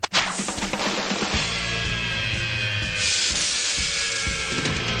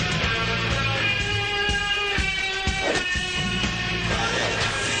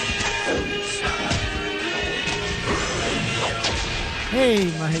Hey,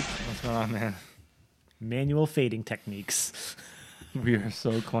 Mike. What's going on, man? Manual fading techniques. We are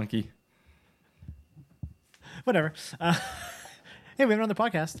so clunky. Whatever. Hey, we have another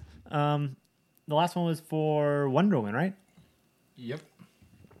podcast. The last one was for Wonder Woman, right? Yep.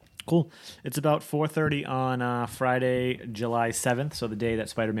 Cool. It's about 4:30 on Friday, July 7th, so the day that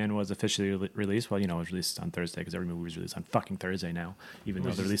Spider-Man was officially released. Well, you know, it was released on Thursday because every movie was released on fucking Thursday now, even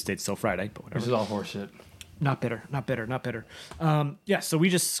though the release date's still Friday, but whatever. Which is all horseshit. Not bitter. Yeah, so we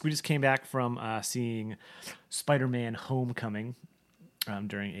just came back from seeing Spider-Man: Homecoming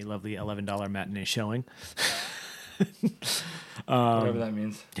during a lovely $11 matinee showing. Whatever that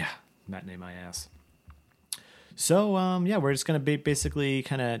means. Yeah, matinee my ass. So yeah, we're just gonna basically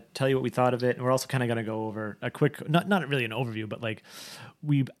kind of tell you what we thought of it, and we're also kind of gonna go over a quick, not really an overview, but like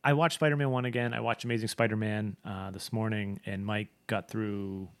I watched Spider-Man 1 again. I watched Amazing Spider-Man this morning, and Mike got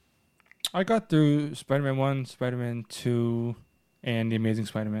through. I got through Spider-Man 1, Spider-Man 2, and The Amazing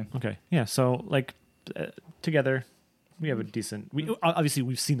Spider-Man. Okay, yeah. So like together, we have a decent. Obviously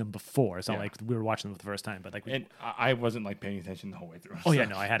we've seen them before. It's not like we were watching them for the first time, but like. And I wasn't like paying attention the whole way through. Oh yeah,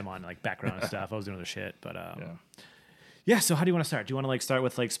 no, I had them on like background and stuff. I was doing other shit, but yeah. Yeah. So how do you want to start? Do you want to like start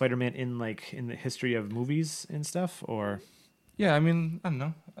with like Spider-Man in the history of movies and stuff, or? Yeah, I mean, I don't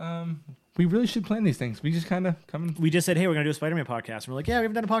know. We really should plan these things. We just kind of come in. We just said, hey, we're going to do a Spider-Man podcast. And we're like, yeah, we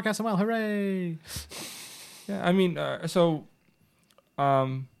haven't done a podcast in a while. Hooray. Yeah, I mean,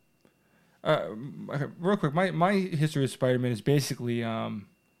 real quick, my history of Spider-Man is basically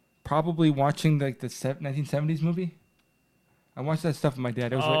probably watching like the 1970s movie. I watched that stuff with my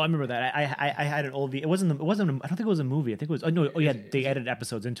dad. It was I remember that. I had an old. It wasn't. I don't think it was a movie. I think it was. Oh no. Oh yeah, they edited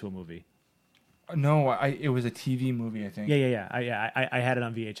episodes into a movie. No, it was a TV movie, I think. Yeah. I had it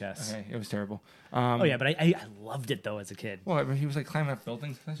on VHS. Okay, it was terrible. Oh yeah, but I loved it though as a kid. Well, I mean, he was like climbing up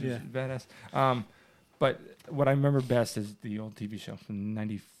buildings. That's just badass. But what I remember best is the old TV show from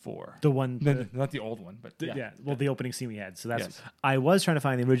 '94. The one, not the old one, but Well, the opening scene we had. So that's. Yes. I was trying to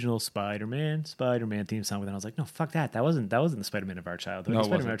find the original Spider-Man theme song, but then I was like, no, fuck that. That wasn't the Spider-Man of our childhood. No, the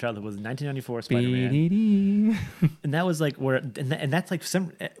Spider-Man of our childhood was 1994 Spider-Man, and that was like where, and that's like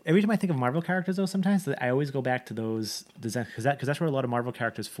every time I think of Marvel characters though, sometimes I always go back to those because that's where a lot of Marvel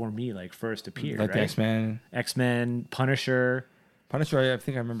characters for me like first appeared, like right? the X-Men, Punisher. I think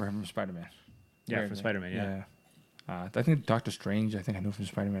I remember him from Spider-Man. Yeah, from Spider-Man, yeah. I think Doctor Strange, I think I knew from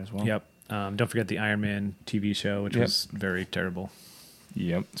Spider-Man as well. Yep. Don't forget the Iron Man TV show, which was very terrible.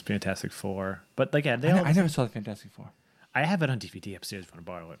 Yep. It's Fantastic Four. But like, yeah, I never saw the Fantastic Four. I have it on DVD upstairs if you want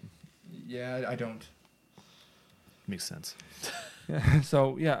to borrow it. Yeah, I don't. Makes sense.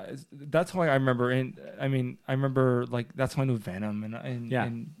 So, yeah, that's why I remember. And I mean, I remember, like, that's why I knew Venom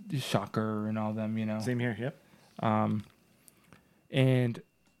and Shocker and all them, you know. Same here, yep. And...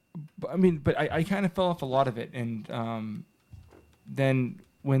 But I kind of fell off a lot of it, and then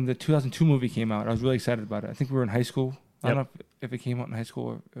when the 2002 movie came out, I was really excited about it. I think we were in high school. I don't know if it came out in high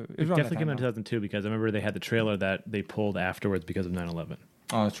school. Or, it definitely came out in 2002 because I remember they had the trailer that they pulled afterwards because of 9/11.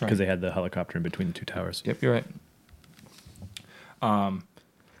 Oh, that's right. Because they had the helicopter in between the two towers. Yep, you're right.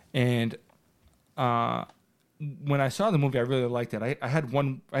 And when I saw the movie, I really liked it. I had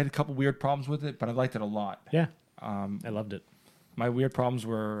a couple weird problems with it, but I liked it a lot. Yeah, I loved it. My weird problems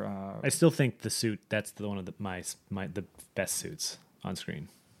were... I still think the suit, that's one of the best suits on screen.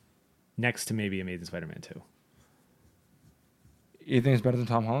 Next to maybe Amazing Spider-Man 2. You think it's better than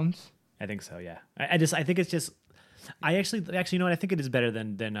Tom Holland's? I think so, yeah. I think it's just... I actually, you know what? I think it is better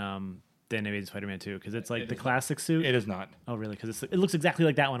than Amazing Spider-Man 2 because it's like the classic suit. It is not. Oh, really? Because it looks exactly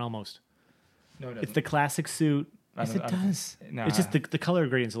like that one almost. No, it doesn't. It's the classic suit. Yes, it does. No. It's just the color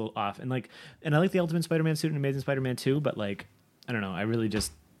gradient's a little off. And I like the Ultimate Spider-Man suit in Amazing Spider-Man 2, but like... I don't know. I really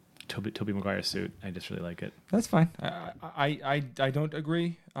just Tobey Maguire's suit. I just really like it. That's fine. I don't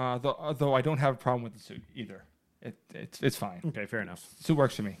agree. Though I don't have a problem with the suit either. It's fine. Okay, fair enough. Suit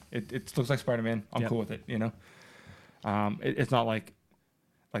works for me. It looks like Spider-Man. I'm cool with it. You know. It's not like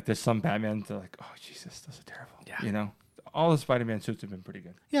there's some Batman that like, oh Jesus, those are terrible. Yeah. You know, all the Spider-Man suits have been pretty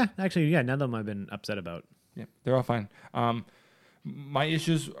good. Yeah, actually, yeah. None of them I've been upset about. Yeah, they're all fine. My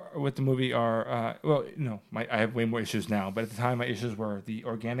issues with the movie are, I have way more issues now, but at the time my issues were the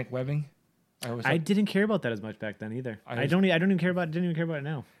organic webbing. I didn't care about that as much back then either. I didn't even care about it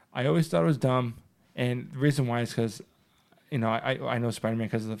now. I always thought it was dumb, and the reason why is because, you know, I know Spider-Man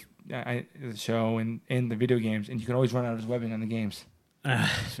because of the show and the video games, and you can always run out of his webbing on the games.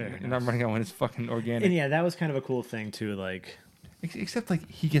 Fair enough. And I'm running out when it's fucking organic. And yeah, that was kind of a cool thing too, like... Except like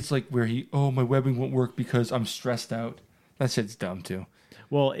he gets like where my webbing won't work because I'm stressed out. That shit's dumb too.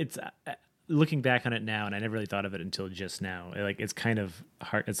 Well, it's looking back on it now, and I never really thought of it until just now. Like it's kind of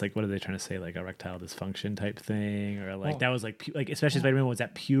hard. It's like what are they trying to say? Like erectile dysfunction type thing, or like that was like especially Spider-Man was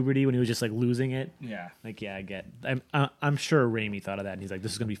at puberty when he was just like losing it. Yeah. Like I get. I'm sure Raimi thought of that, and he's like,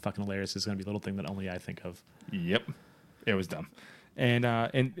 this is gonna be fucking hilarious. This is gonna be a little thing that only I think of. Yep. It was dumb. And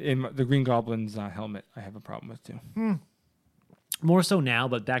in the Green Goblin's helmet, I have a problem with too. More so now,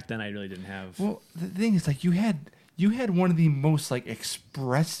 but back then I really didn't have. Well, the thing is, like, you had one of the most like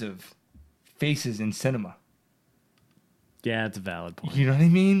expressive faces in cinema. Yeah, it's a valid point. You know what I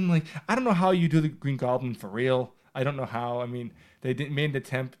mean? Like, I don't know how you do the Green Goblin for real. I don't know how. I mean, they made an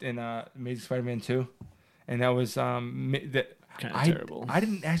attempt in Amazing Spider-Man 2, and that was kind of terrible. I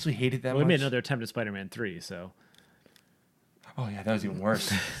didn't actually hate it that We much. made another attempt at Spider-Man 3, so. Oh yeah, that was even worse.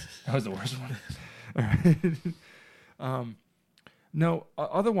 That was the worst one. No,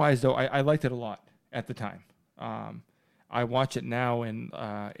 otherwise though, I liked it a lot at the time. I watch it now, and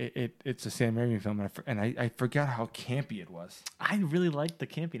it's a Sam Raimi film, and I forgot how campy it was. I really liked the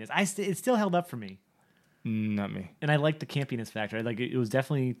campiness. It still held up for me. Not me. And I liked the campiness factor. Like it was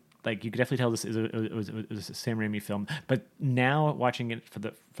definitely like you could definitely tell it was a Sam Raimi film. But now watching it for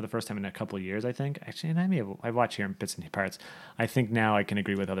the first time in a couple of years, I think actually, and I watch here in bits and parts. I think now I can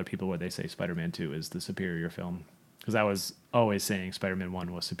agree with other people where they say Spider-Man 2 is the superior film, because I was always saying Spider-Man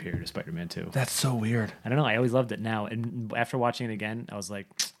 1 was superior to Spider-Man 2. That's so weird. I don't know. I always loved it now, and after watching it again, I was like,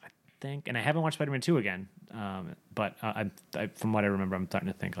 I think, and I haven't watched Spider-Man 2 again, but I from what I remember, I'm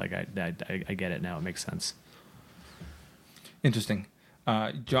starting to think like I get it now. It makes sense. Interesting.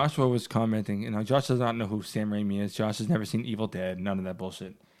 Joshua was commenting, Josh does not know who Sam Raimi is. Josh has never seen Evil Dead, none of that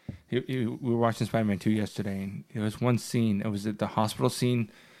bullshit. We were watching Spider-Man 2 yesterday, and there was one scene. It was at the hospital scene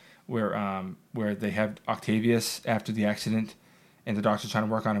where they have Octavius after the accident, and the doctor's trying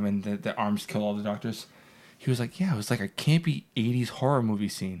to work on him, and the arms kill all the doctors. He was like, yeah, it was like a campy 80s horror movie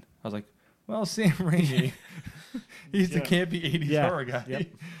scene. I was like, well, Sam Raimi, he's the campy 80s horror guy. Yep.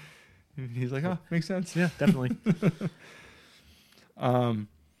 And he's like, oh, makes sense. Yeah, definitely. I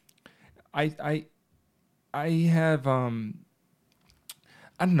have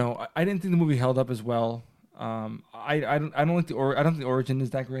I don't know. I didn't think the movie held up as well. I don't think the origin is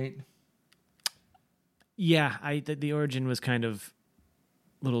that great. Yeah, the origin was kind of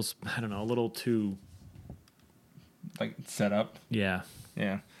a little too like set up. Yeah.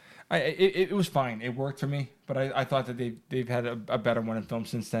 It was fine. It worked for me, but I thought that they've had a better one in film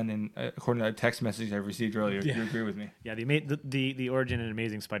since then. And according to a text message I received earlier, you agree with me? Yeah, the origin in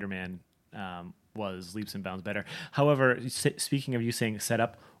Amazing Spider-Man was leaps and bounds better. However, speaking of you saying set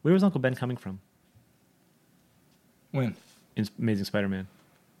up, where was Uncle Ben coming from? When? In Amazing Spider-Man.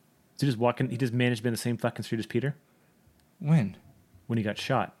 Is he just walking? He just managed to be in the same fucking street as Peter? When? When he got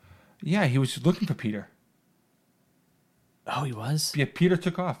shot. Yeah, he was looking for Peter. Oh, he was? Yeah, Peter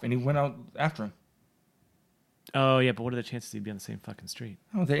took off, and he went out after him. Oh, yeah, but what are the chances he'd be on the same fucking street?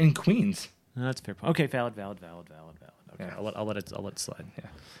 Oh, they're in Queens. No, that's a fair point. Okay, valid. Okay, Yeah. I'll let it slide.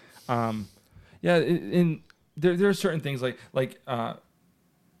 Yeah. There are certain things like I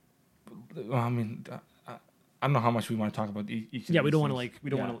mean, I don't know how much we want to talk about each. Yeah, we don't want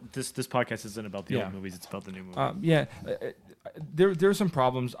to This podcast isn't about the old movies; it's about the new movies. There are some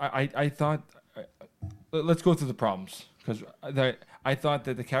problems. I thought. Let's go through the problems, because I thought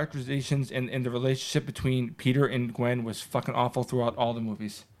that the characterizations and the relationship between Peter and Gwen was fucking awful throughout all the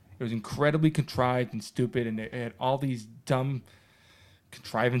movies. It was incredibly contrived and stupid, and it had all these dumb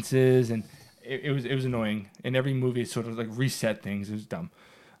contrivances, and it was annoying. In every movie, it sort of like reset things. It was dumb.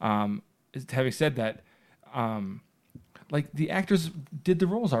 Having said that, like the actors did the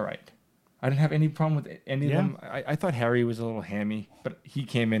roles all right. I didn't have any problem with any of them. I thought Harry was a little hammy, but he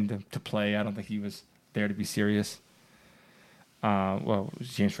came in to play. I don't think he was there to be serious. Well, it was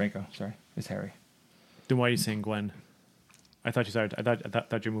James Franco. Sorry, it's Harry. Then why are you saying Gwen? I thought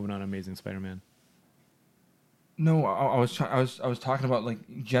you were moving on Amazing Spider-Man. No, I was talking about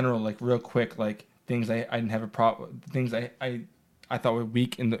like general, like real quick, like things I didn't have a problem. Things I thought were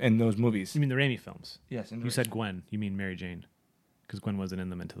weak in those movies. You mean the Raimi films? Yes. You said Gwen. You mean Mary Jane? Because Gwen wasn't in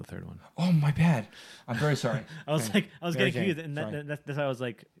them until the third one. Oh, my bad. I'm very sorry. I was Mary getting Jane. confused, and that's why I was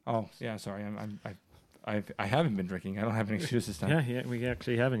like, oh yeah, sorry. I haven't been drinking. I don't have an excuse this time. Yeah, we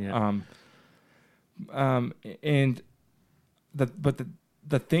actually haven't yet. And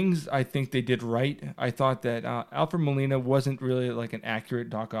the things I think they did right. I thought that Alfred Molina wasn't really like an accurate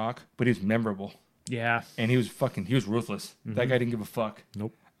Doc Ock, but he was memorable. Yeah, and he was ruthless. Mm-hmm. That guy didn't give a fuck.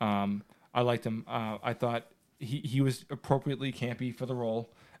 Nope. I liked him. I thought he was appropriately campy for the role.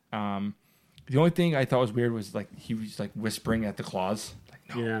 The only thing I thought was weird was like he was like whispering at the claws.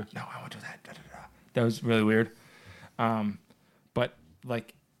 Like, no, I won't do that. Da, da, da. That was really weird. But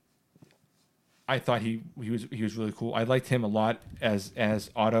like I thought he was really cool. I liked him a lot as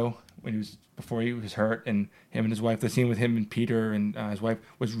Otto when he was before he was hurt, and him and his wife. The scene with him and Peter and his wife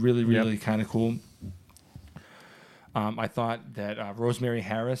was really kind of cool. I thought that Rosemary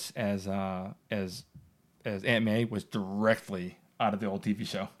Harris as Aunt May was directly out of the old TV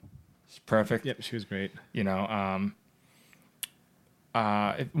show. It's perfect. Yep, she was great. You know,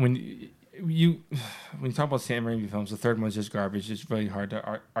 when you talk about Sam Raimi films, the third one's just garbage. It's really hard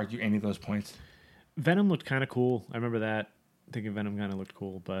to argue any of those points. Venom looked kind of cool. I remember that. Thinking Venom kind of looked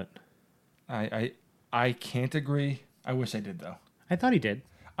cool, but I can't agree. I wish I did though. I thought he did.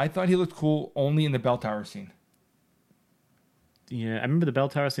 I thought he looked cool only in the bell tower scene. Yeah, I remember the bell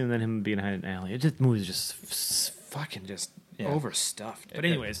tower scene and then him being behind an alley. It just the movie was just fucking overstuffed. But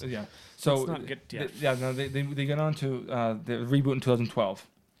anyways, yeah. So let's not get they got on to the reboot in 2012.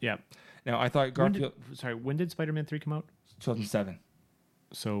 Yeah. Now I thought Garfield. When did Spider-Man 3 come out? 2007.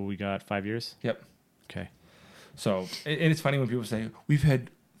 So we got 5 years. Yep. Okay. So and it's funny when people say we've had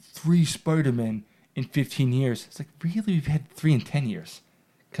 3 Spider-Men in 15 years. It's like really we've had 3 in 10 years,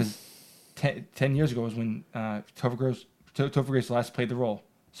 because 10 years ago was when Topher Grace last played the role.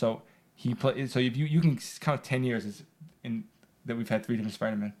 So he played. So if you can count 10 years as in that we've had 3 different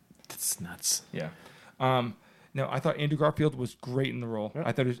Spider-Men. That's nuts. Yeah. Now I thought Andrew Garfield was great in the role.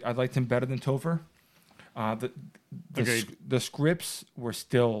 Yep. I liked him better than Topher. The scripts were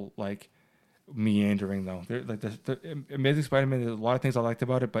still like meandering though. They're like the Amazing Spider-Man. There's a lot of things I liked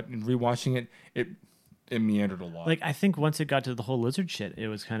about it, but in rewatching it meandered a lot. Like I think once it got to the whole lizard shit, it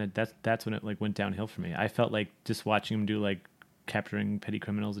was kind of that's when it like went downhill for me. I felt like just watching him do like capturing petty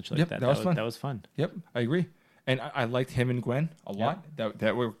criminals and shit like that. That was fun. Yep, I agree. And I liked him and Gwen a lot.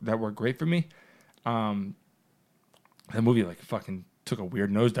 That were great for me. The movie like fucking took a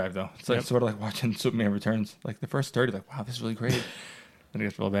weird nosedive though. It's like sort of like watching Superman Returns. Like the first 30, like wow, this is really great. Then it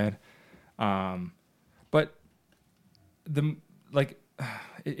gets real bad. But the like.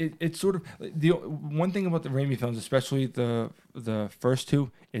 It's sort of the one thing about the Raimi films, especially the first 2,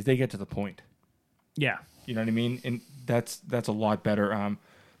 is they get to the point. Yeah, you know what I mean, and that's a lot better.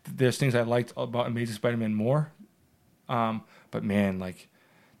 There's things I liked about Amazing Spider-Man more, but man, like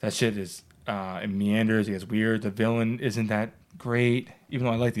that shit is it meanders. It gets weird. The villain isn't that great, even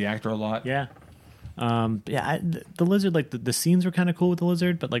though I like the actor a lot. Yeah. The lizard, like the scenes were kind of cool with the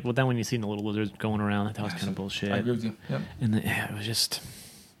lizard, but like then when you see the little lizards going around, I thought it was kind of bullshit. I agree with you. Yep. And it was just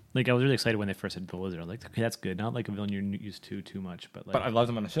like I was really excited when they first had the lizard. I was like, okay, that's good. Not like a villain you're used to too much, but like. But I loved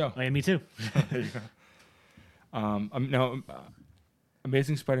him on the show. Oh, yeah, me too. There you go. Now,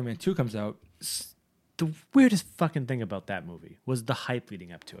 Amazing Spider-Man 2 comes out. The weirdest fucking thing about that movie was the hype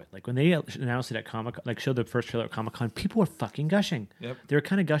leading up to it. Like when they announced it at Comic-Con, like showed the first trailer at Comic-Con, people were fucking gushing. Yep. They were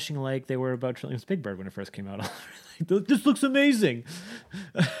kind of gushing like they were about Trillium's Big Bird when it first came out. Like, this looks amazing.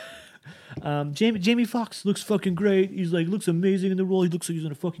 Jamie Foxx looks fucking great. He's like looks amazing in the role. He looks like he's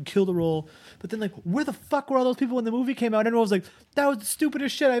gonna fucking kill the role. But then like, where the fuck were all those people when the movie came out? And everyone was like, that was the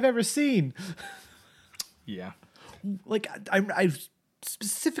stupidest shit I've ever seen. Yeah. Like I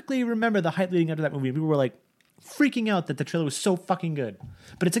specifically remember the hype leading up to that movie. People were like freaking out that the trailer was so fucking good.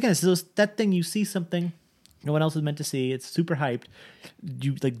 But it's again, it's that thing you see something no one else is meant to see. It's super hyped.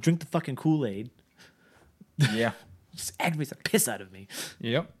 You like drink the fucking Kool-Aid. Yeah. Just aggravates the piss out of me.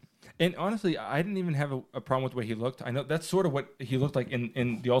 Yep. And honestly, I didn't even have a problem with the way he looked. I know that's sort of what he looked like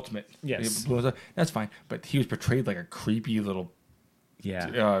in the Ultimate. Yes. That's fine. But he was portrayed like a creepy little. Yeah.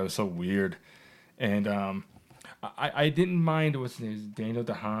 It was so weird. And I didn't mind what's his name, Daniel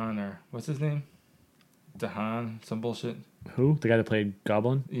Dehaan, or what's his name? Dehaan, some bullshit. Who? The guy that played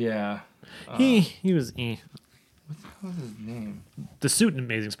Goblin? Yeah. He was. What was his name? The suit in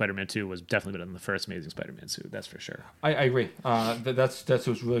Amazing Spider-Man 2 was definitely better than the first Amazing Spider-Man suit. That's for sure. I agree. That's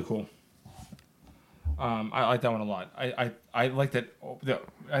was really cool. I like that one a lot. I like that.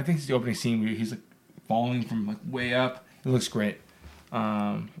 I think it's the opening scene where he's like falling from like way up. It looks great.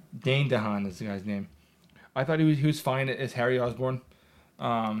 Dane DeHaan is the guy's name. I thought he was fine as Harry Osborn.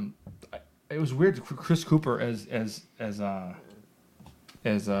 It was weird. Chris Cooper as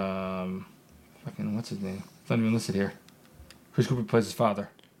fucking what's his name? It's not even listed here. Chris Cooper plays his father.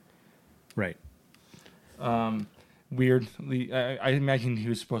 Right. Weirdly, I imagine he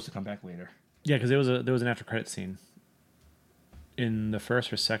was supposed to come back later. Yeah, because there was an after credit scene in the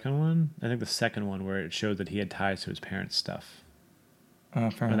first or second one. I think the second one where it showed that he had ties to his parents' stuff. Fair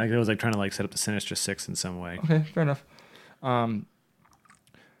enough. Like it was like trying to like set up the Sinister Six in some way. Okay, fair enough. But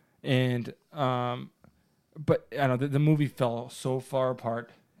I don't know, the movie fell so far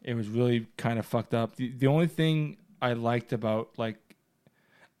apart. It was really kind of fucked up. The only thing I liked about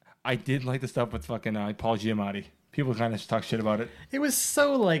I did like the stuff with fucking Paul Giamatti people kind of talk shit about it. It was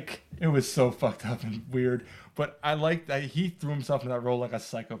so like It was so fucked up and weird. But I like that he threw himself in that role like a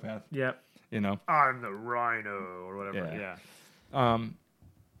psychopath. yeah. You know. I'm the Rhino or whatever. Yeah. Yeah.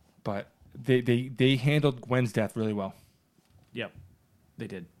 But they handled Gwen's death really well. Yep. They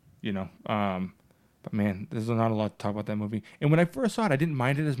did. You know. But man, there's not a lot to talk about that movie. And when I first saw it, I didn't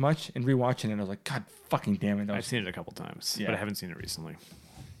mind it as much. And rewatching it, I was like, God fucking damn it! I've seen it a couple times, Yeah. but I haven't seen it recently.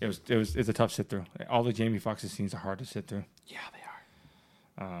 It's a tough sit through. All the Jamie Foxx scenes are hard to sit through. Yeah,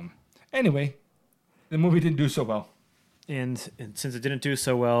 they are. Anyway, the movie didn't do so well. And since it didn't do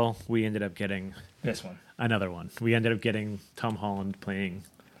so well, we ended up getting This one. another one. We ended up getting Tom Holland playing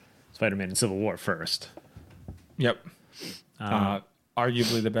Spider-Man in Civil War first. Yep.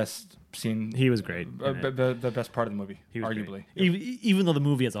 Arguably the best scene. He was great. in it. The best part of the movie. He was Arguably. great. Even though the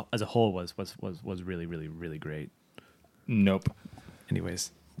movie as a whole was really, really, really great. Nope.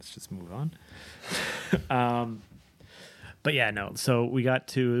 Anyways, let's just move on. But yeah, no. So we had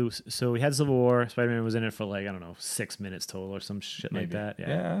Civil War. Spider-Man was in it for like, I don't know, 6 minutes total or some shit like that.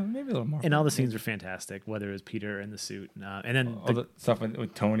 Yeah. Maybe a little more. And all the scenes were fantastic, whether it was Peter in the suit. And then, all the stuff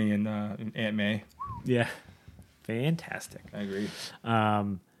with Tony and Aunt May. yeah, fantastic. I agree.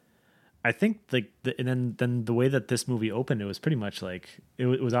 I think like and then the way that this movie opened, it was pretty much like it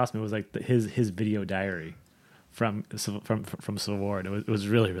was awesome. It was like his video diary from Civil War, and it was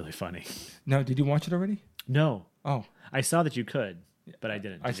really, really funny. Now, did you watch it already? No, Oh, I saw that you could, but I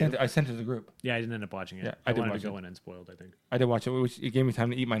didn't. I sent it to the group. Yeah, I didn't end up watching it. Yeah, I I did wanted watch to go it. in unspoiled, I think. I did watch it, which it gave me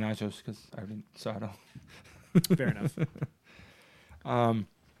time to eat my nachos because I didn't saw it all. Fair enough.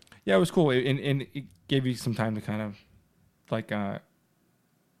 Yeah, it was cool, and it gave you some time to kind of like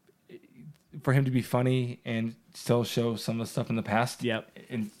for him to be funny and still show some of the stuff in the past. Yep.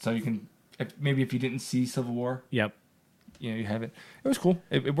 And so you can maybe if you didn't see Civil War, Yep. you know, you have it. It was cool.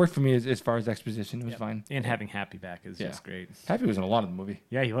 It worked for me as far as exposition. It was Yep. fine. And having Happy back is Yeah. just great. Happy was in a lot of the movie.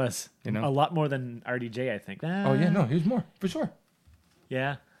 Yeah, he was. You know? A lot more than RDJ, I think. Oh yeah, no, he was more for sure.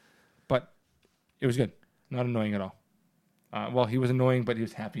 Yeah. But it was good. Not annoying at all. Well, he was annoying, but he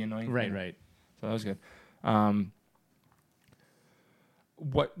was happy annoying. Right, right. So that was good.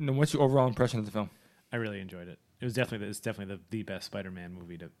 What's your overall impression of the film? I really enjoyed it. It's definitely the best Spider-Man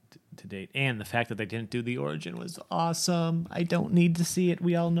movie to date. And the fact that they didn't do the origin was awesome. I don't need to see it.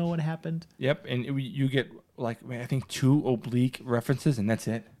 We all know what happened. Yep, and you get like I think 2 oblique references, and that's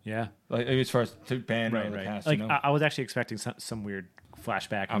it. Yeah. Like as far as to ban or the past, Like you know? I was actually expecting some weird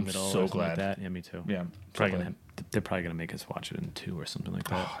flashback in I'm the middle. so or something like glad. that. Yeah, me too. Yeah, They're probably gonna make us watch it in 2 or something like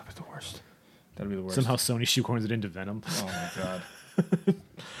that. Oh, that'd be the worst. That'd be the worst. Somehow Sony shoehorns it into Venom. Oh my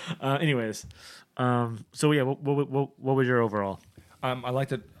god. Anyways, so yeah, what was your overall? I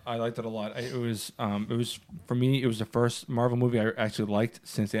liked it. I liked it a lot. It was for me. It was the first Marvel movie I actually liked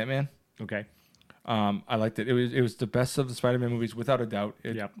since Ant-Man. Okay. I liked it. It was the best of the Spider-Man movies without a doubt.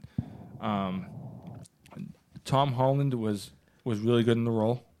 Yep. Tom Holland was really good in the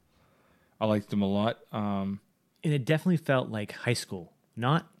role. I liked him a lot. And it definitely felt like high school,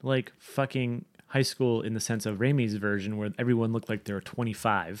 not like fucking high school in the sense of Raimi's version where everyone looked like they were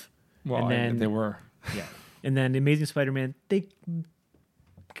 25. Well, and then they were. yeah, and then Amazing Spider-Man, they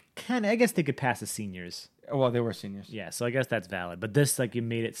kind of, I guess they could pass as seniors. Well, they were seniors. Yeah, so I guess that's valid. But this, like, you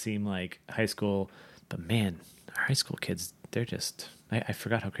made it seem like high school. But man, our high school kids, they're just. I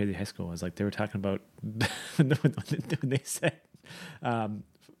forgot how crazy high school was. Like they were talking about when they said, what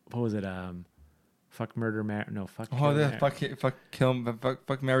was it? Fuck murder, no fuck. Oh, yeah, fuck kill,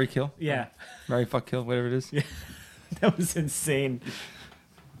 fuck Mary kill. Yeah, Mary fuck kill, whatever it is. Yeah, that was insane.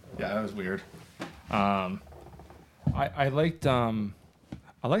 Yeah, that was weird. I liked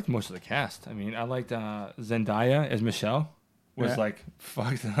most of the cast. I mean, I liked Zendaya as Michelle. Was Yeah. like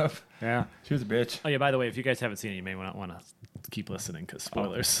fucked up. Yeah. She was a bitch. Oh yeah. By the way, if you guys haven't seen it, you may want to keep listening because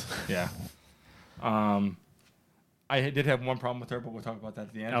spoilers. Yeah. I did have one problem with her, but we'll talk about that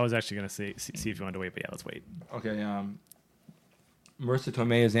at the end. I was actually gonna see if you wanted to wait, but yeah, let's wait. Okay. Marissa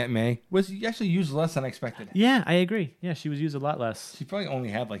Tomei as Aunt May was actually used less than I expected. Yeah, I agree. Yeah, she was used a lot less. She probably only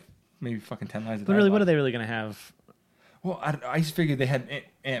had like maybe fucking 10 lines of But really, what are dialogue. they really gonna have? Well, I just figured they had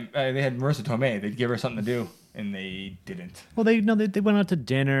Marissa Tomei. They'd give her something to do, and they didn't. Well, they went out to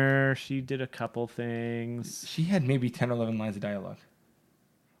dinner. She did a couple things. She had maybe 10 or 11 lines of dialogue,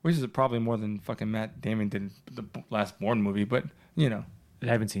 which is probably more than fucking Matt Damon did in the last Bourne movie. But you know, I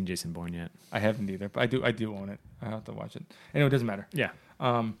haven't seen Jason Bourne yet. I haven't either. But I do own it. I have to watch it. Anyway, it doesn't matter. Yeah.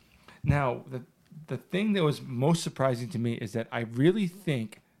 Now the thing that was most surprising to me is that I really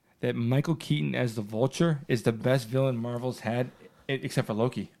think that Michael Keaton as the Vulture is the best villain Marvel's had, except for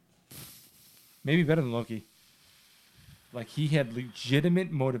Loki. Maybe better than Loki. Like, he had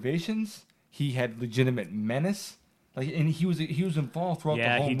legitimate motivations. He had legitimate menace. Like, and he was involved throughout the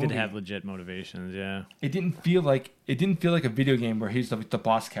Yeah, whole he movie. did have legit motivations. Yeah. It didn't feel like a video game where he's the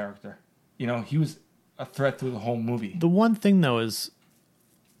boss character. You know, he was a threat through the whole movie. The one thing though is,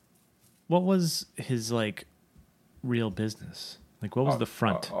 what was his like real business? Like, what was the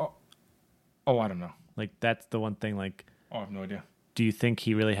front? I don't know. Like, that's the one thing. Like, I have no idea. do you think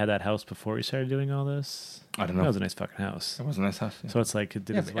he really had that house before he started doing all this? I don't know. That was a nice fucking house. That was a nice house. Yeah. So it's like, did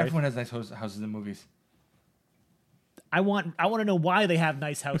his but wife? everyone has nice houses in movies. I want to know why they have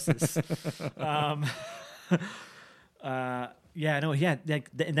nice houses. Yeah, no, yeah, like,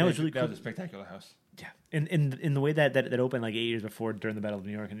 and that was really cool. That was a spectacular house. Yeah, in the way that opened like 8 years before during the Battle of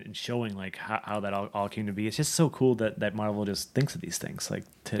New York, and showing like how that all came to be. It's just so cool that Marvel just thinks of these things, like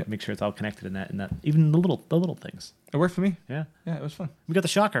to make sure it's all connected in that even the little things. It worked for me. Yeah, Yeah, it was fun. we got the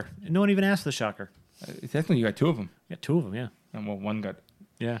Shocker. No one even asked for the Shocker. Technically, you got 2 of them. Yeah, 2 of them. Yeah, And well, one got.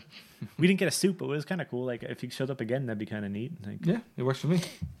 yeah. We didn't get a suit, but it was kind of cool. Like, if he showed up again, that'd be kind of neat. Like, Yeah, it works for me.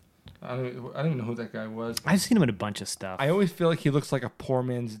 I don't even know who that guy was. I've seen him in a bunch of stuff. I always feel like he looks like a poor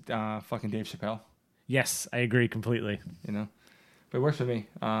man's fucking Dave Chappelle. Yes, I agree completely. You know, but it works for me.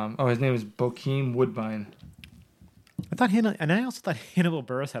 His name is Bokeem Woodbine. I thought and I also thought Hannibal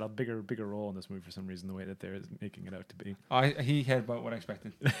Buress had a bigger role in this movie for some reason. The way that they're making it out to be. He had about what I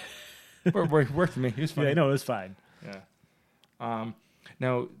expected. Worked for me. He was funny. Yeah, no, it was fine. Yeah.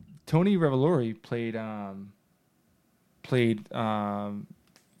 Now Tony Revolori played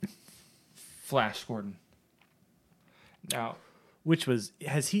Flash Gordon. Now,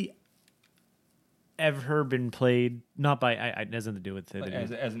 Has he ever been played? Not by. It has nothing to do with it. like,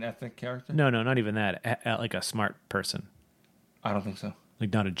 as an ethnic character? No, not even that. Like a smart person, I don't think so.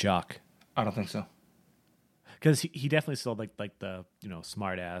 like not a jock. I don't think so. Because he definitely still like the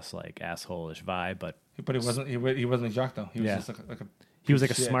smart ass like asshole-ish vibe, but But it wasn't. He wasn't a jock though. He was Yeah. just like a. he was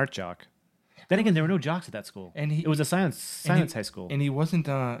like a shit. smart jock. Then again, there were no jocks at that school, And it was a science high school. And he wasn't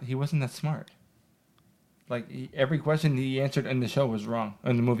that smart. Like every question he answered in the show was wrong.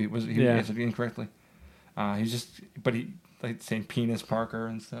 In the movie he answered incorrectly. He's just, but he like saying penis Parker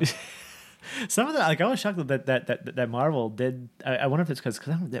and stuff. Some of the I was shocked that Marvel did. I wonder if it's because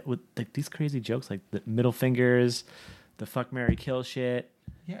with like these crazy jokes, like the middle fingers, the fuck Mary kill shit,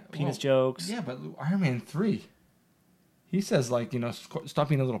 Yeah, penis jokes. Yeah, but Iron Man 3, he says like stop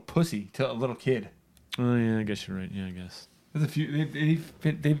being a little pussy to a little kid. Oh yeah, I guess you're right. Yeah, I guess. There's a few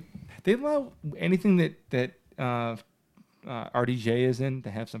they allow anything that RDJ is in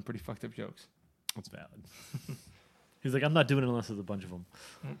to have some pretty fucked up jokes. That's valid. He's like, I'm not doing it unless there's a bunch of them.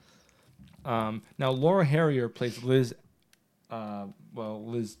 Now Laura Harrier plays Liz.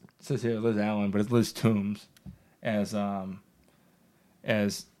 Liz says here Liz Allen, but it's Liz Toombs as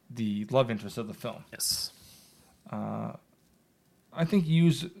the love interest of the film. Yes. I think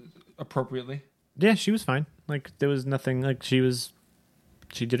used appropriately. Yeah, she was fine. Like there was nothing. Like she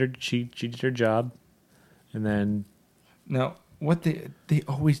did her job, and then Now, what they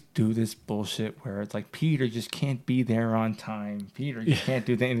always do this bullshit where it's like Peter just can't be there on time. Peter just can't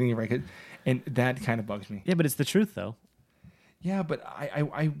do anything right, and that kind of bugs me. yeah, but it's the truth though. Yeah, but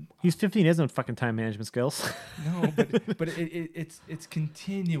I He's 15. He has no fucking time management skills. no, but it's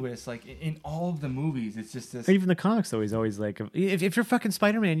continuous. Like in all of the movies, it's just this. Even the comics though, he's always like, if you're fucking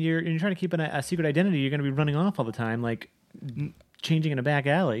Spider-Man, you're trying to keep a secret identity. You're going to be running off all the time, like changing in a back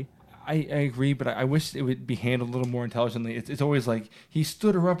alley. I agree, but I wish it would be handled a little more intelligently. It's always like he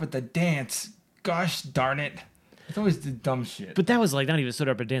stood her up at the dance. Gosh darn it! It's always the dumb shit. But that was like not even stood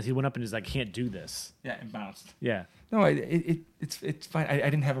up and dance. He went up and just like, can't do this. Yeah, and bounced. Yeah. No, it's fine. I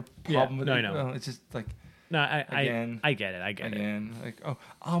didn't have a problem with no, it. I know. Well, it's just like No, I get it. again, like, oh,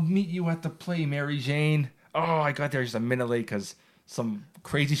 I'll meet you at the play, Mary Jane. Oh, I got there just a minute late because some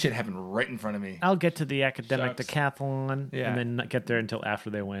crazy shit happened right in front of me. I'll get to the academic Shucks. decathlon Yeah. and then not get there until after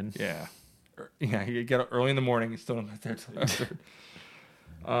they win. Yeah, yeah. You get up early in the morning. You still don't get there till after.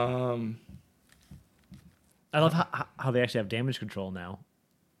 I love how they actually have damage control now.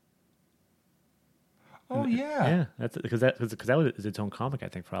 Oh yeah, Yeah, that's because that was its own comic. I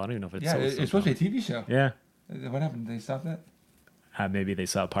think for all I don't even know if it's yeah. It's supposed to be a TV show. Yeah, What happened? Did they stop that? maybe they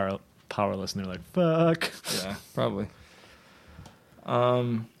saw Powerless and they're like, "Fuck." Yeah, probably.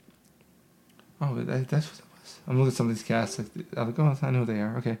 Oh, that's what it was. I'm looking at some of these casts. Like, I'm like, oh, I know who they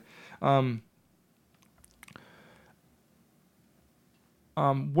are. Okay.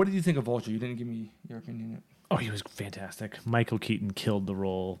 What did you think of Vulture? You didn't give me your opinion yet. Oh, he was fantastic. Michael Keaton killed the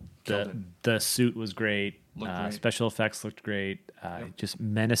role. Killed The suit was great. Looked great. Special effects looked great. Yep. Just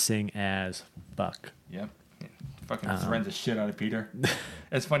menacing as fuck. Yep. Yeah. Fucking threads the shit out of Peter.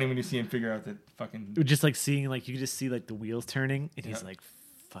 It's funny when you see him figure out that fucking. Just like seeing, like you just see like the wheels turning, and he's Yeah. like,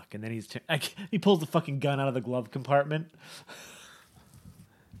 fuck. And then he pulls the fucking gun out of the glove compartment.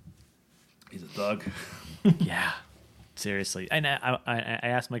 He's a thug. Yeah. Seriously. And I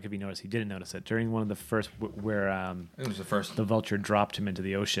asked Mike if he noticed. He didn't notice it. During one of the first, where It was the first. the vulture dropped him into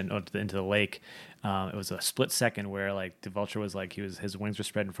the ocean, or into the lake, it was a split second where like the vulture was like, his wings were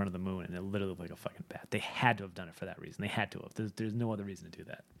spread in front of the moon, and it literally looked like a fucking bat. They had to have done it for that reason. They had to have. There's no other reason to do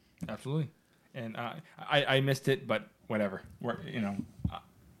that. Absolutely. And I missed it, but whatever.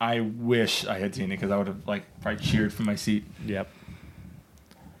 I wish I had seen it because I would have like probably cheered from my seat. Yep.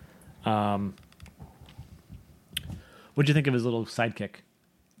 What'd you think of his little sidekick?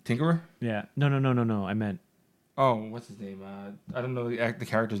 Tinkerer? Yeah. No. I meant. Oh, what's his name? I don't know the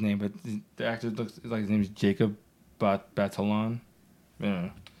character's name, but the actor looks like his name is Jacob Batalon. Yeah.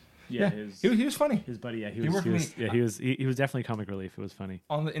 Yeah. He was funny. His buddy. Yeah. He worked for me. He was definitely comic relief. It was funny.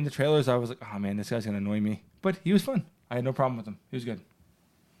 In the trailers, I was like, oh man, this guy's gonna annoy me. But he was fun. I had no problem with him. He was good.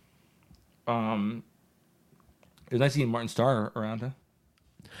 It was nice seeing Martin Starr around, huh?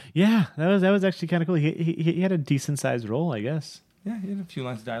 Yeah, that was actually kind of cool. He had a decent sized role, I guess. Yeah, he had a few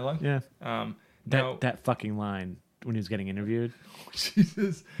lines of dialogue. Yeah. Now, That fucking line when he was getting interviewed.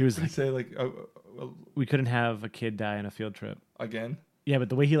 Jesus. He was Did like, say like we couldn't have a kid die on a field trip. again. Yeah, but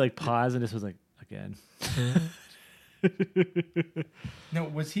the way he like paused and just was like, again. No,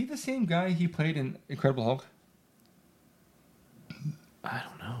 was he the same guy he played in Incredible Hulk? I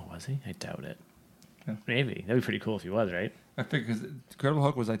don't know. Was he? I doubt it. Yeah. Maybe that'd be pretty cool if he was, right? I think because Incredible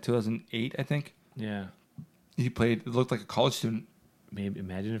Hulk was like 2008, I think. Yeah. He played. It looked like a college student. Maybe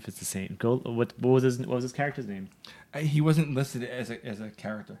imagine if it's the same. What was his character's name? He wasn't listed as a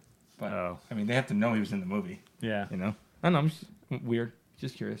character, but Oh. I mean they have to know he was in the movie. Yeah. You know. I don't know. I'm just weird.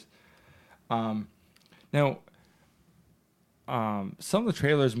 Just curious. Now. Some of the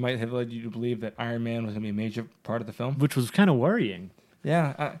trailers might have led you to believe that Iron Man was going to be a major part of the film. Which was kind of worrying.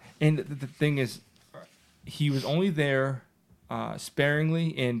 Yeah, and the thing is, he was only there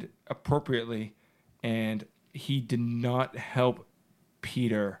sparingly and appropriately, and he did not help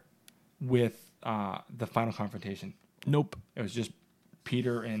Peter with the final confrontation. Nope. It was just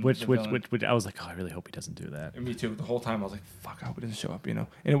Peter and Which the villain. I was like, oh, I really hope he doesn't do that. And me too. The whole time I was like, fuck, I hope he doesn't show up, you know.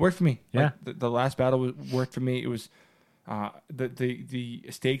 And it worked for me. Yeah. Like, the last battle worked for me. It was the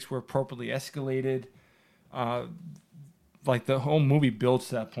stakes were appropriately escalated. Like the whole movie builds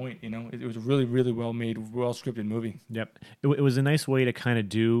to that point, you know. It was a really, really well made, well scripted movie. Yep. It was a nice way to kind of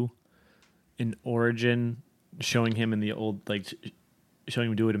do an origin, showing him in the old, like, showing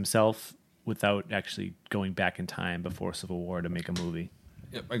him do it himself without actually going back in time before Civil War to make a movie.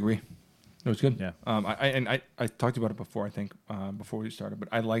 Yep, I agree. It was good. Yeah. I talked about it before, I think, before we started, but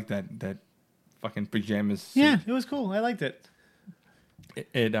I like that fucking pajamas suit. Yeah, it was cool. I liked it.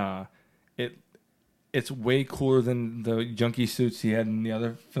 It's way cooler than the junkie suits he had in the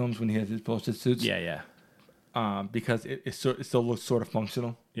other films when he had his bullshit suits. Yeah. Because it still looks sort of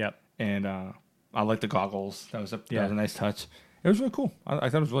functional. Yep. And I like the goggles. That was a nice touch. It was really cool. I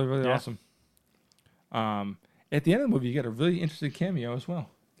thought it was really, really awesome. At the end of the movie, you get a really interesting cameo as well.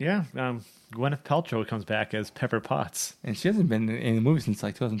 Yeah. Gwyneth Paltrow comes back as Pepper Potts. And she hasn't been in the movie since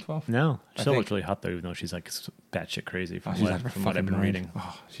like 2012. No. She still looks really hot, though, even though she's like batshit crazy from what I've been reading.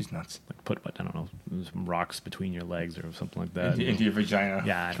 Oh, she's nuts. Like put, I don't know, some rocks between your legs or something like that. Into your vagina.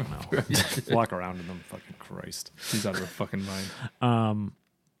 Yeah, I don't know. Walk around in them. Fucking Christ. She's out of her fucking mind.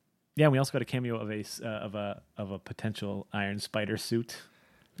 Yeah, we also got a cameo of a potential Iron Spider suit.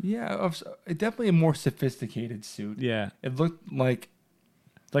 Yeah, definitely a more sophisticated suit. Yeah. It looked like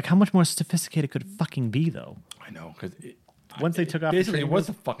how much more sophisticated could it fucking be, though? I know, because once they took off, basically it was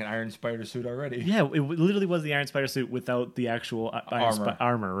a fucking Iron Spider suit already. Yeah, it literally was the Iron Spider suit without the actual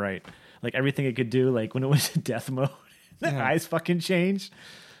armor, right? Like everything it could do, like when it was in death mode, the eyes fucking changed.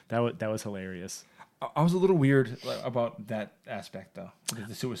 That was hilarious. I was a little weird about that aspect, though.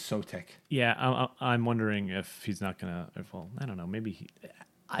 The suit was so thick. Yeah, I'm wondering if he's not gonna. Well, I don't know. Maybe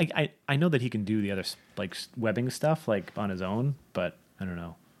I know that he can do the other like webbing stuff like on his own, but I don't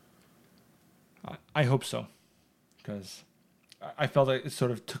know. I hope so, because I felt like it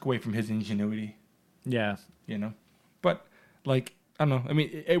sort of took away from his ingenuity. Yeah, you know, but like I don't know. I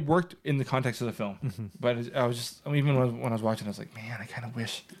mean, it worked in the context of the film, but I was just even when I was watching, I was like, man, I kind of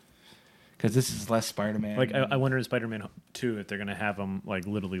wish. Because this is less Spider-Man. Like I wonder in Spider-Man 2 if they're gonna have him like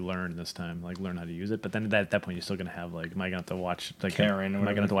literally learn this time, like learn how to use it. But then at that point, you're still gonna have like, am I gonna have to watch like Karen? Am I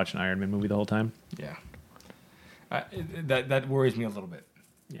gonna have to watch an Iron Man movie the whole time? Yeah, that worries me a little bit.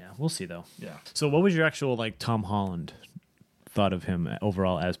 Yeah, we'll see though. Yeah. So, what was your actual like Tom Holland thought of him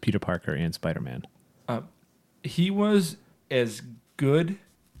overall as Peter Parker and Spider-Man? He was as good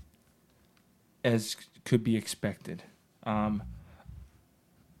as could be expected.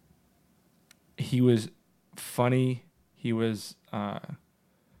 he was funny. He was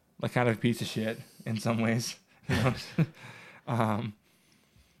like kind of a piece of shit in some ways, you know.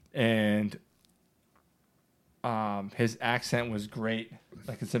 And his accent was great,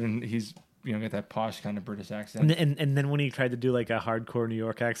 like considering he's got that posh kind of British accent. And then when he tried to do like a hardcore New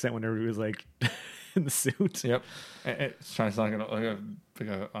York accent, whenever he was like in the suit. Yep, it's trying to sound like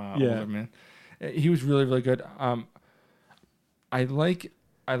a older man. He was really really good. I like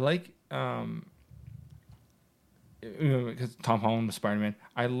because Tom Holland was Spider-Man.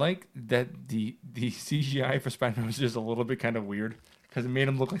 I like that the CGI for Spider-Man was just a little bit kind of weird because it made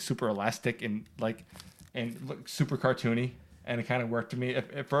him look like super elastic and look super cartoony, and it kind of worked to me.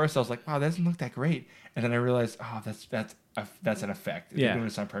 At first, I was like, "Wow, that doesn't look that great," and then I realized, "Oh, that's an effect. They're doing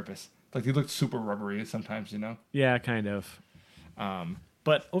this on purpose." Like he looked super rubbery sometimes, you know. Yeah, kind of.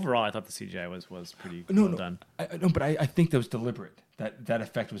 But overall, I thought the CGI was pretty well done. But I think that was deliberate. That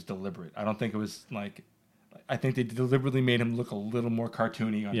effect was deliberate. I don't think it was like. I think they deliberately made him look a little more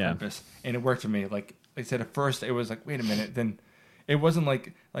cartoony on purpose, and it worked for me. Like I said, at first it was like, wait a minute. Then it wasn't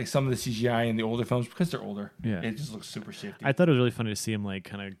like some of the CGI in the older films because they're older. Yeah, it just looks super shifty. I thought it was really funny to see him like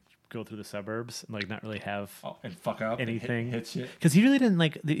kind of go through the suburbs and like not really have and fuck up anything. Hit shit because he really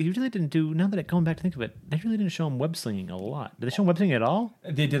didn't do. Now that going back to think of it, they really didn't show him web slinging a lot. Did they show him web slinging at all?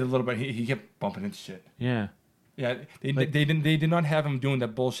 They did a little bit. He kept bumping into shit. Yeah. Yeah, they did not have him doing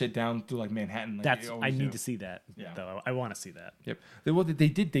that bullshit down through like Manhattan. Like I need to see that. Yeah, though I want to see that. Yep.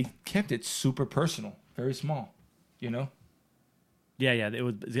 They kept it super personal, very small. You know. Yeah. It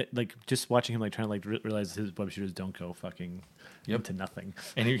was like just watching him like trying to like realize his web shooters don't go fucking into nothing.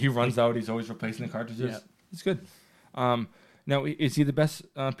 And he runs out. He's always replacing the cartridges. Yep. It's good. Now is he the best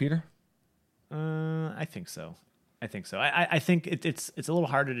Peter? I think so. I think it's a little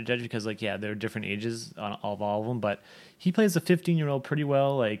harder to judge because there are different ages on all of them, but he plays a 15-year-old pretty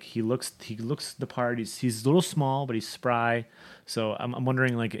well. Like he looks the part. He's a little small, but he's spry. So I'm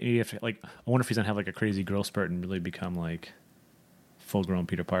wondering I wonder if he's gonna have like a crazy growth spurt and really become like full-grown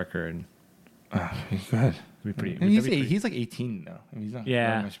Peter Parker. And he's good. Be pretty. He's like 18 though. I mean, he's not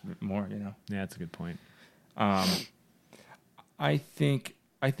very much more. You know. Yeah, that's a good point. I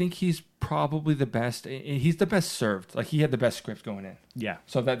think he's probably the best. He's the best served. Like he had the best script going in. Yeah.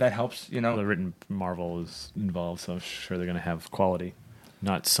 So that helps, you know. Well, the written Marvel is involved, so I'm sure they're gonna have quality,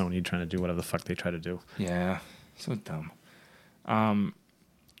 not Sony trying to do whatever the fuck they try to do. Yeah. So dumb.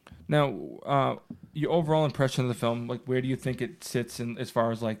 Now, your overall impression of the film, like where do you think it sits in as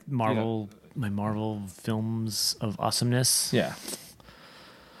far as like Marvel, my Marvel films of awesomeness? Yeah.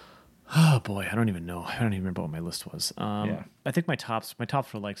 Oh boy, I don't even know. I don't even remember what my list was. I think my tops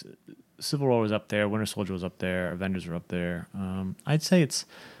were like Civil War was up there, Winter Soldier was up there, Avengers were up there. I'd say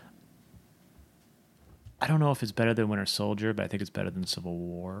I don't know if it's better than Winter Soldier, but I think it's better than Civil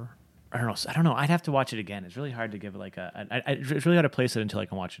War. I don't know. I'd have to watch it again. It's really hard to give it like it's really hard to place it until I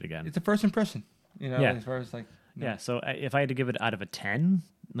can watch it again. It's a first impression, you know. Yeah. As far as like yeah. So if I had to give it out of a 10,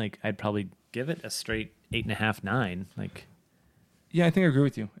 like I'd probably give it a straight 8.5, 9. Like. Yeah, I think I agree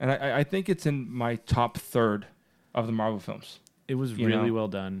with you, and I think it's in my top third of the Marvel films. It was really well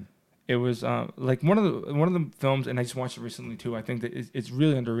done. It was like one of the films, and I just watched it recently too. I think that it's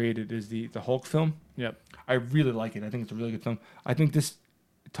really underrated. Is the Hulk film? Yep, I really like it. I think it's a really good film. I think this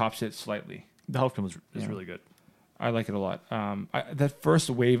tops it slightly. The Hulk film is really good. I like it a lot. That first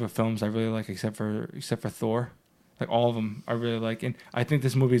wave of films I really like, except for Thor. Like all of them, I really like, and I think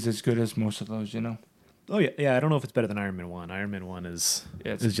this movie is as good as most of those. You know. Oh yeah. I don't know if it's better than Iron Man 1. Iron Man 1 is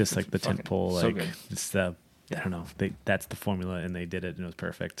just like the tentpole. So like good. It's the I don't know. That's the formula, and they did it, and it was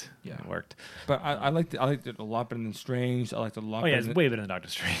perfect. Yeah, it worked. But I liked it a lot better than Strange. I liked it a lot. Oh yeah, it's way better than Doctor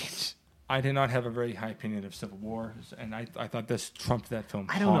Strange. I did not have a very high opinion of Civil War, and I thought this trumped that film.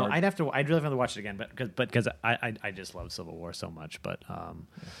 I don't know. I'd really have to watch it again, but because I just love Civil War so much. But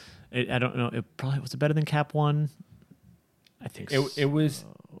I don't know. It probably was it better than Cap 1. I think it was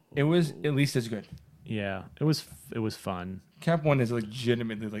at least as good. Yeah, it was fun. Cap 1 is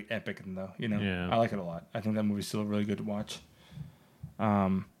legitimately like epic, though. You know, yeah. I like it a lot. I think that movie's still really good to watch.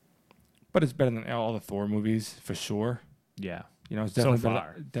 But it's better than all the Thor movies for sure. Yeah, you know, it's definitely so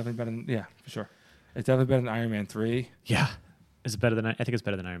far. Definitely better than for sure. It's definitely better than Iron Man 3. Yeah, it's better than I think it's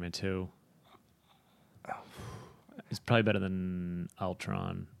better than Iron Man 2. It's probably better than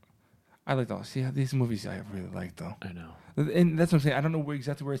Ultron. I like those. See, these movies I really like though. I know, and that's what I'm saying. I don't know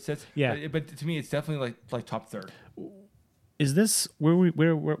exactly where it sits. Yeah, but to me, it's definitely like top third. Is this where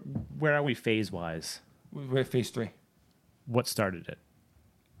are we phase wise? We're at phase 3. What started it?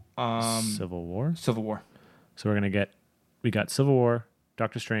 Civil War. Civil War. So we got Civil War,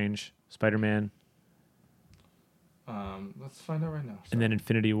 Doctor Strange, Spider-Man. Let's find out right now. And then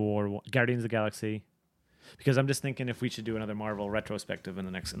Infinity War, Guardians of the Galaxy. Because I'm just thinking if we should do another Marvel retrospective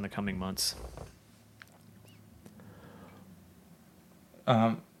in the coming months.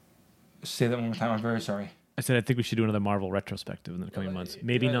 Say that one more time. I'm very sorry. I said I think we should do another Marvel retrospective in the coming months.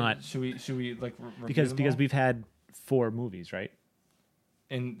 Maybe not. Should we like Because we've had 4 movies, right?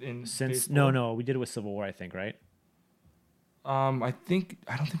 In Since Phase 4? no, we did it with Civil War, I think, right? I don't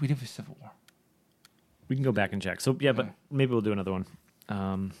think we did with Civil War. We can go back and check. So yeah, but Okay. maybe we'll do another one.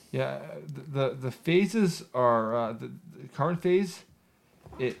 Yeah, the phases are the current phase.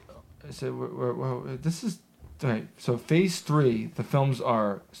 This is right. So phase 3, the films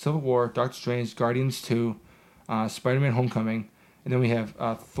are Civil War, Doctor Strange, Guardians 2, Spider-Man: Homecoming, and then we have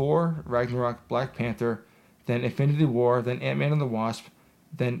Thor: Ragnarok, Black Panther, then Infinity War, then Ant-Man and the Wasp,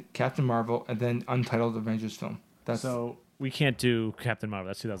 then Captain Marvel, and then untitled Avengers film. That's So we can't do Captain Marvel.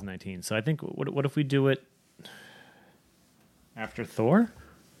 That's 2019. So I think what if we do it after Thor?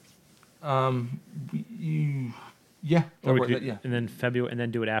 Yeah, Or we or- could, yeah. and then February, and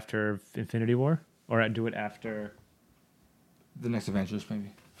then do it after Infinity War, or do it after. The next Avengers,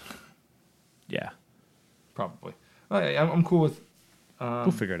 maybe, Yeah, probably. I'm cool with.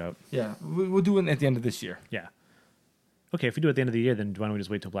 we'll figure it out. Yeah, we'll do it at the end of this year. Yeah. Okay, if we do it at the end of the year, then why don't we just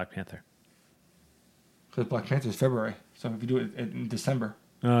wait till Black Panther? Because Black Panther is February, so if you do it in December,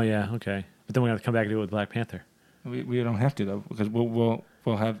 Oh yeah, okay. But then we have to come back and do it with Black Panther. we don't have to though, because we'll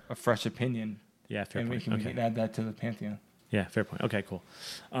have a fresh opinion, Yeah, fair and point. we Okay. can add that to the pantheon. Yeah, fair point. Okay, cool.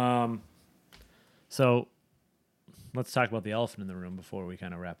 So let's talk about the elephant in the room before we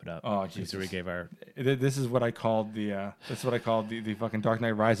kind of wrap it up. Oh, After we Jesus. gave our This is what I called the fucking Dark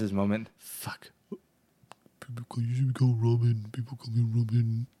Knight Rises moment. fuck. People call Robin. People call me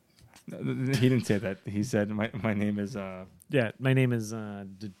Robin. He didn't say that. He said my name is Yeah, my name is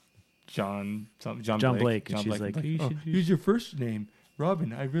John John Blake, and John she's Blake. like, "You Oh, should- you use your first name,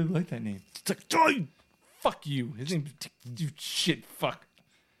 Robin. I really like that name. It's like, "Joy!" Fuck you. His name's you shit fuck.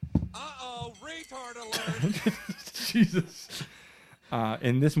 Uh-oh, retard alert. Jesus.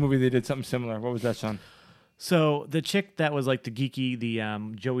 In this movie, they did something similar. What was that, Sean? So the chick that was like the geeky, the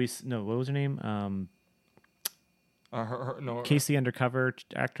Joey's no, what was her name? No, Casey Undercover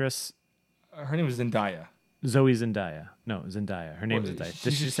actress, her name was Zendaya. Zoe Zendaya. No, Zendaya. Her name is Zendaya.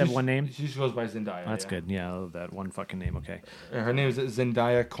 Does she just have one name? She just goes by Zendaya. Oh, that's yeah. good. Yeah, I love that one fucking name. Okay. Her name is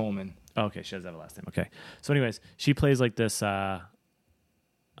Zendaya Coleman. Oh, okay, she does have a last name. Okay. So, anyways, she plays like this, Bitch.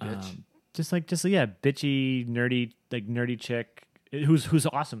 just bitchy, nerdy chick who's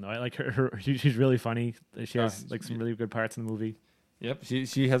awesome though. I like her. She's really funny. She has like some really good parts in the movie. Yep.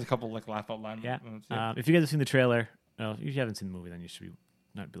 She has a couple like laugh out loud. Yeah. moments, yeah. If you guys have seen the trailer, well, if you haven't seen the movie, then you should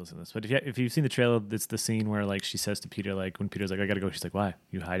not be listening to this. But if you've seen the trailer, it's the scene where like she says to Peter, like when Peter's like, "I gotta go," she's like, "Why?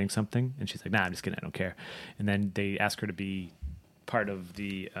 You hiding something?" And she's like, "Nah, I'm just kidding. I don't care." And then they ask her to be part of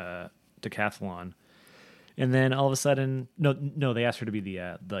the decathlon. And then all of a sudden, no, they asked her to be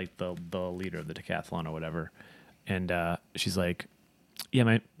the leader of the decathlon or whatever. And she's like,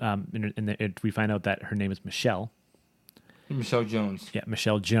 "Yeah, we find out that her name is Michelle." Michelle Jones. Yeah,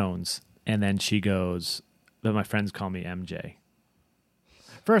 Michelle Jones. And then she goes, "But my friends call me MJ."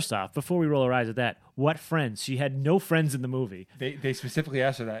 First off, before we roll our eyes at that, what friends? She had no friends in the movie. They specifically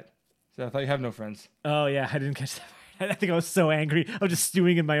asked her that. So I thought you have no friends. Oh yeah, I didn't catch that. I think I was so angry. I was just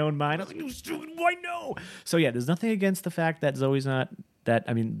stewing in my own mind. I was like, "You stupid, why no?" So yeah, there's nothing against the fact that Zoe's not that.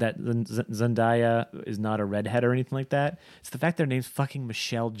 I mean, that Zendaya is not a redhead or anything like that. It's the fact that her name's fucking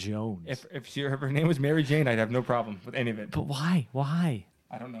Michelle Jones. If her name was Mary Jane, I'd have no problem with any of it. But why? Why?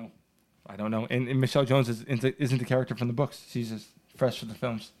 I don't know. And Michelle Jones isn't the character from the books. She's just fresh for the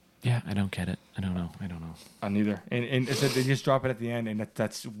films. Yeah, I don't get it. I don't know. Neither. And it said they just drop it at the end, and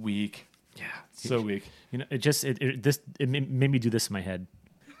that's weak. Yeah, So weak. You know, it made me do this in my head.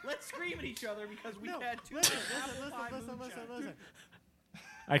 Let's scream at each other because we had to. Listen.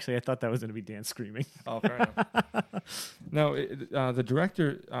 Actually, I thought that was going to be Dan screaming. Oh, fair enough. No, the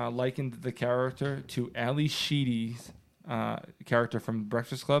director likened the character to Ali Sheedy's character from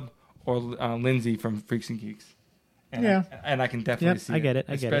Breakfast Club or Lindsay from Freaks and Geeks. And Yeah. and I can definitely Yep, see I get it.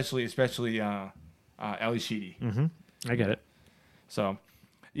 I get it. Especially Ali Sheedy. Mm-hmm. I get it. So,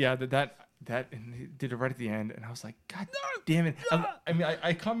 yeah, that and he did it right at the end, and I was like, God damn it!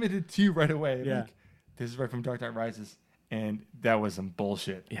 I commented to you right away. Yeah. Like, this is right from Dark Knight Rises, and that was some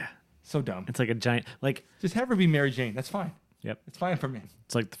bullshit. Yeah, So dumb. it's like a giant Just have her be Mary Jane. That's fine. Yep. It's fine for me.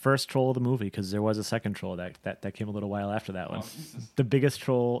 It's like the first troll of the movie because there was a second troll that came a little while after that one. Oh, Jesus. The biggest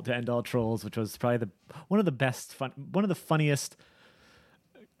troll to end all trolls, which was probably one of the funniest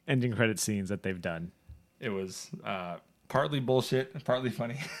ending credit scenes that they've done. It was partly bullshit and partly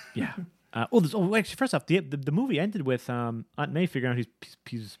funny. Yeah, Actually, first off, the movie ended with Aunt May figuring out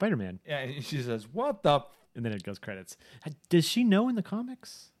he's Spider-Man, Yeah, and she says, "What the?" and then it goes credits. Does she know in the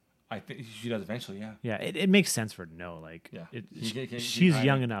comics? I think she does eventually. Yeah. Yeah, it makes sense for her to know. Like, Yeah. she's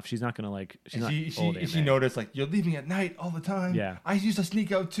young enough. She's not gonna like. She's not old. She noticed like you're leaving at night all the time. Yeah. I used to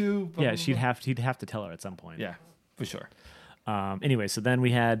sneak out too. Blah, Yeah, blah, he'd blah. have to tell her at some point. Yeah, for sure. Anyway, so then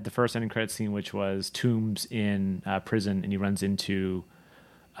we had the first ending credit scene, which was Toombs in prison, and he runs into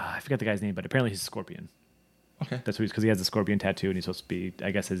I forget the guy's name, but apparently he's a Scorpion. Okay. That's what because he has a Scorpion tattoo, and he's supposed to be.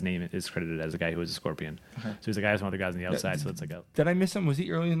 I guess his name is credited as a guy who was a Scorpion. Okay. So he's a guy with some other guys on the outside. So it's like a Did I miss him? Was he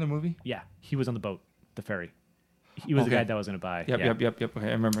early in the movie? yeah. He was on the boat, the ferry. He was the Okay. guy that was going to buy. Yep. yeah. Yep. Okay,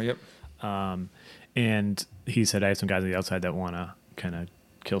 I remember. Yep. And he said, I have some guys on the outside that want to kind of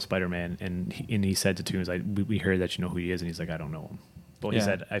kill Spider-Man. And he said to Toombs, like, we heard that you know who he is. And he's like, I don't know him. Well, he Yeah.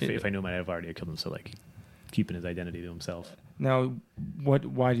 said, if I knew him, I'd have already killed him. So, like, keeping his identity to himself Now,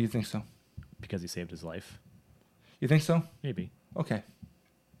 why do you think so? because he saved his life. You think so? Maybe. Okay.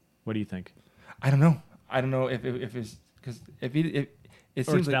 What do you think? I don't know. I don't know if it's because it Or seems it's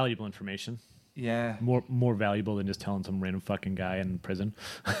like valuable information. yeah. More valuable than just telling some random fucking guy in prison.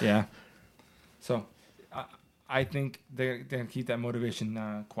 Yeah. So, I think they're gonna keep that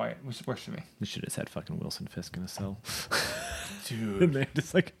motivation quiet, which works for me. They should have just had fucking Wilson Fisk in a cell. Dude, And they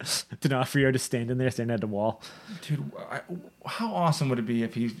just like D'Onofrio just standing at the wall. dude, how awesome would it be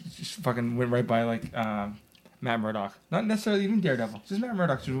if he just fucking went right by like Matt Murdock? Not necessarily even Daredevil, just Matt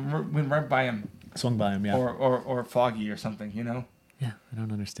Murdock. Just went right by him, Swung by him, yeah. or Foggy or something, you know? Yeah, I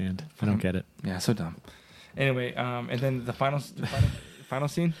don't understand. I don't get it. Yeah, so dumb. Anyway, and then the final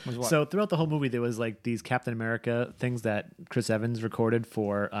scene was what? So throughout the whole movie, there was like these Captain America things that Chris Evans recorded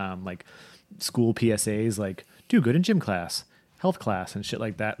for like school PSAs, like do good in gym class, health class, and shit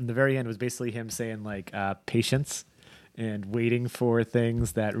like that. And the very end was basically him saying like patience and waiting for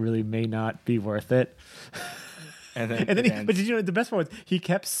things that really may not be worth it. and then, And then, it ends. but did you know the best part was he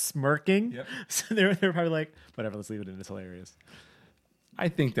kept smirking. Yep. So they were probably like, whatever, let's leave it in. It's hilarious. I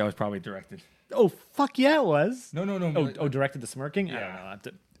think that was probably directed. Oh fuck yeah, it was. No. Oh, directed the smirking. I Yeah.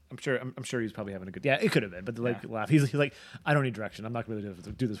 don't know. I'm sure he's probably having a good. Yeah, it could have been, but the like laugh. He's like, I don't need direction. I'm not going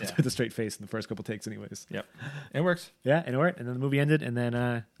to do this with a straight face in the first couple takes, anyways. Yep, it works. Yeah, and it worked. And then the movie ended, and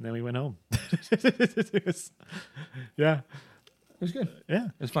then we went home. It was- yeah, It was good. yeah.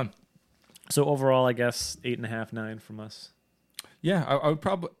 It was fun. So overall, I guess 8.5, 9 from us. Yeah, I would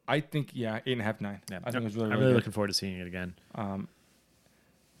probably. I think 8.5, 9. Yeah, I think it was really. I'm really looking forward to seeing it again.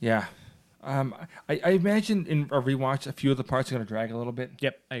 Yeah. I imagine in a rewatch, a few of the parts are going to drag a little bit.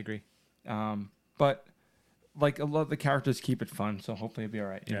 Yep, I agree. But like a lot of the characters keep it fun, so hopefully it'll be all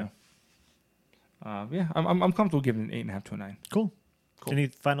right. You know? Yeah. I'm comfortable giving it an 8.5 to a 9. Cool. Cool. Any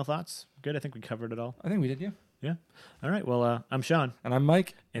final thoughts? Good. I think we covered it all. I think we did, yeah. Yeah. All right. Well, I'm Sean, And I'm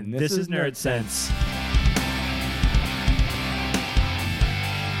Mike, and this is Nerd Sense.